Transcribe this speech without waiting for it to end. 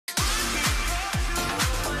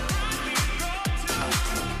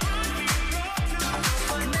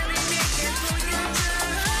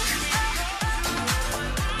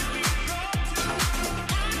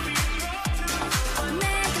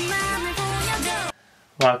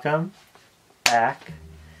welcome back.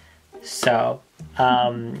 So,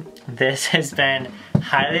 this has been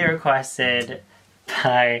highly requested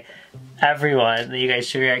by everyone that you guys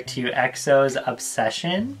should react to Exo's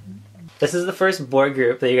Obsession. This is the first boy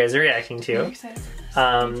group that you guys are reacting to. I'm excited.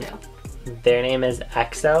 Their name is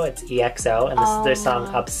Exo, it's EXO, and this is their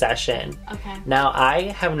song Obsession. Okay. Now, I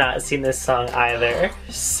have not seen this song either,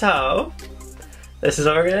 so this is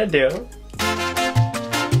what we're gonna do.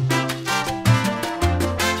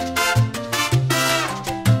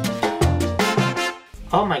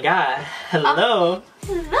 Oh my god, hello!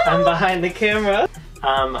 Hello. I'm behind the camera.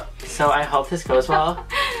 So I hope this goes well.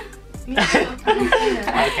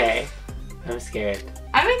 Okay, I'm scared.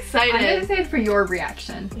 I'm excited. I'm excited for your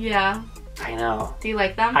reaction. Yeah. I know. Do you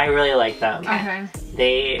like them? I really like them. Okay.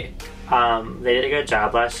 They did a good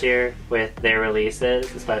job last year with their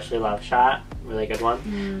releases, especially Love Shot, really good one,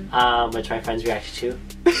 which my friends reacted to.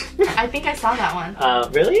 I think I saw that one.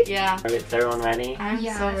 Really? Yeah. Is everyone ready? I'm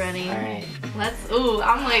so ready. All right.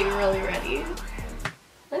 I'm like really ready.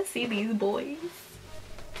 Let's see these boys.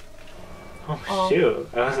 Oh, shoot.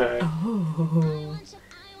 I was like...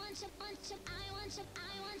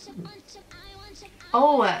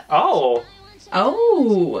 Oh. Oh.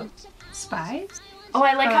 Oh. Spies? Oh,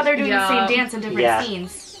 I like how they're doing yeah. the same dance in different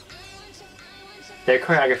scenes. Their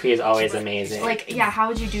choreography is always amazing. Like, yeah, how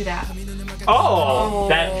would you do that? Oh,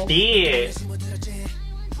 that beat.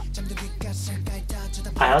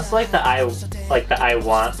 I also like the I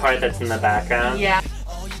want part that's in the background. Yeah.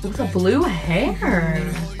 With the blue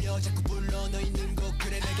hair.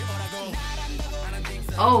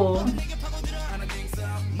 Oh.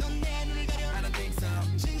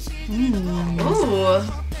 Ooh.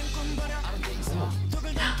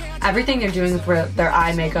 Everything they're doing with their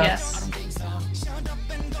eye makeup. Yes.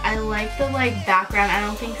 I like the background. I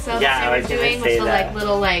don't think so. Yeah, I was they were gonna doing say with the that.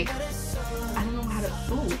 little I don't know how to.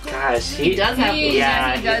 Ooh. Gosh, He does have.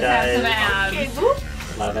 Yeah, he does have some abs. Okay,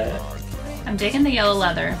 boop. Love it. I'm digging the yellow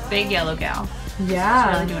leather. Big yellow gal. Yeah.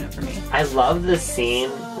 It's really doing it for me. I love the scene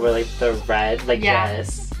where the red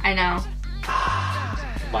this. I know.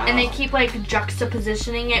 Wow. And they keep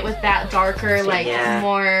juxtapositioning it with that darker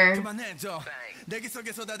more.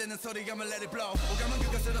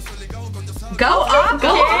 Go up,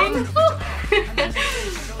 go up.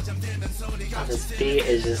 Oh, this beat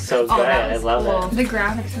is just so good. I love cool. it. The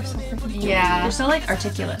graphics are so freaking cool. Yeah. They're so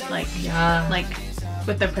articulate.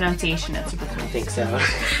 With their pronunciation, it's super I cool. think so.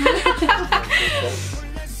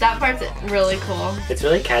 That part's really cool. It's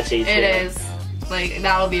really catchy too. It is.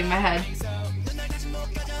 That'll be in my head.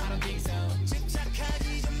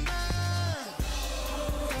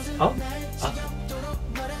 Oh.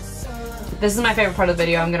 This is my favorite part of the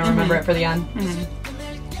video. I'm gonna remember it for the end.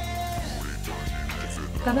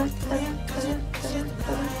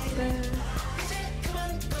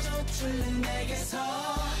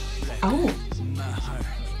 Oh.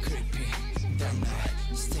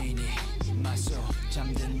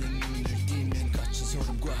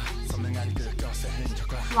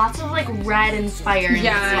 Lots of red and fire.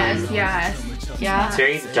 Yes, yes. Yeah. It's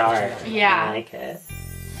very dark. Yeah. I like it.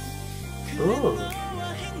 Ooh.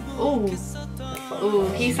 Ooh. Ooh,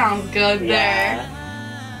 he sounds good there.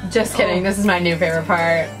 Just kidding. This is my new favorite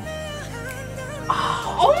part.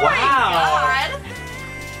 Oh my god!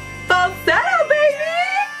 Falsetto, baby!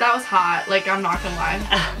 That was hot. I'm not gonna lie.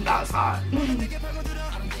 That was hot.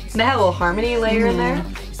 They had a little harmony layer in there.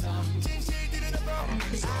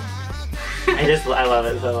 I love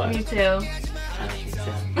it so much. Me too. I think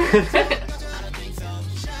so.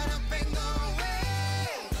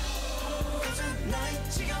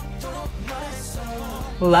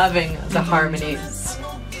 Loving the harmonies.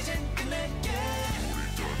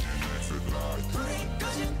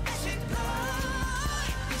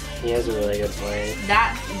 He has a really good voice.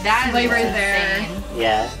 That Flavor is there. insane.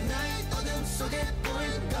 Yeah.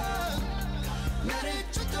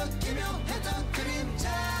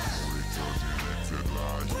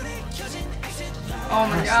 Oh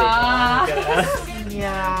my god.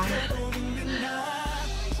 Yeah.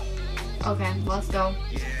 Okay, let's go.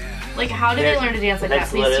 How did they learn to dance like that?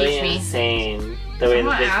 That's Please literally teach me. insane. The way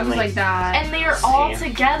that they can like that. And they are all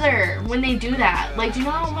together when they do that. Do you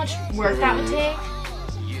know how much work that would take?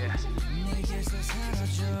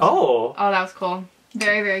 Oh. Oh, that was cool.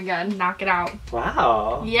 Very, very good. Knock it out.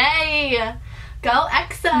 Wow. Yay! Go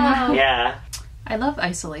EXO! Yeah. I love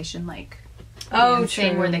isolation, Oh,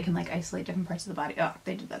 thing true. where they can isolate different parts of the body. Oh,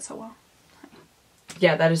 they did that so well.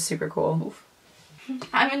 Yeah, that is super cool. Oof.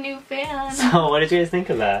 I'm a new fan. So, what did you guys think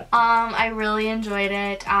of that? I really enjoyed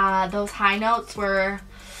it. Those high notes were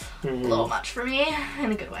a little much for me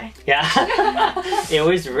in a good way. Yeah. it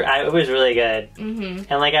was really good. And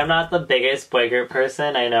like I'm not the biggest boy group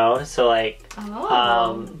person, I know, so like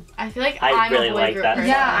I feel like I I'm really a boy like group that. person.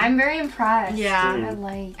 Yeah, I'm very impressed. Yeah. I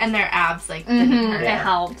like. And their abs like didn't hurt. It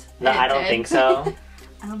helped. No, I don't did. think so.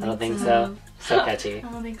 I I don't think so. So catchy.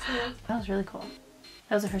 I don't think so. That was really cool.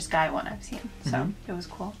 That was the first guy one I've seen, so it was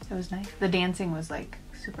cool. It was nice. The dancing was like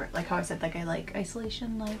super, like how I said, like I like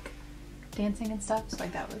isolation, like dancing and stuff. So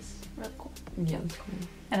like that was really cool. Yeah, that's cool.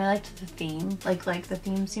 And I liked the theme. Like the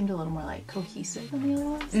theme seemed a little more like cohesive than the other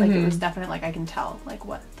ones. Like it was definitely like I can tell like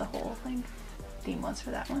what the whole theme was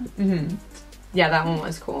for that one. Yeah, that one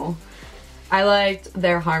was cool. I liked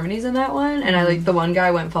their harmonies in that one, and I liked the one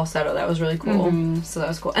guy went falsetto. That was really cool. So that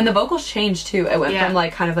was cool. And the vocals changed too. It went from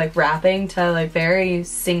like kind of like rapping to like very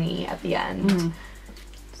singy at the end.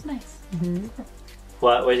 It's nice.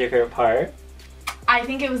 What was your favorite part? I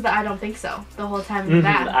think it was the I don't think so the whole time in the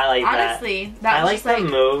back. I like that. Honestly, that I was like just the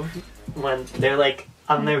like move when they're like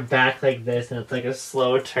on their back like this and it's like a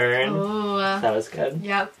slow turn. ooh. That was good.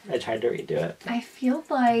 Yep. I tried to redo it. I feel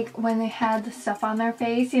like when they had the stuff on their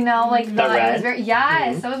face, you know, like The it red? was very,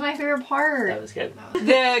 yes, that was my favorite part. That was good.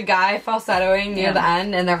 The guy falsettoing near the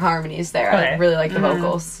end and their harmonies there. Okay. I really like the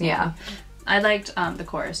vocals. Yeah. I liked the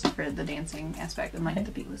chorus for the dancing aspect, and like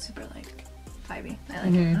the beat was super like vibey. I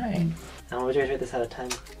like it. Alright. And what would you rate this out of 10?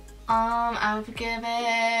 I would give it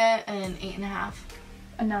an 8.5.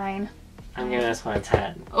 A 9. I'm giving this one a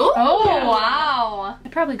 10. Ooh. Oh, Yeah. wow.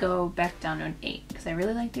 I'd probably go back down to an 8 because I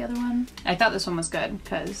really liked the other one. I thought this one was good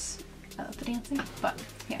because I love the dancing, but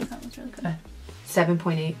yeah, that was really good.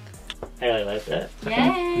 7.8. I really liked it.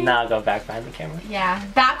 Yay. Now I'll go back behind the camera. Yeah,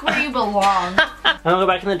 back where you belong. I'm gonna go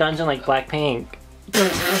back in the dungeon like Blackpink.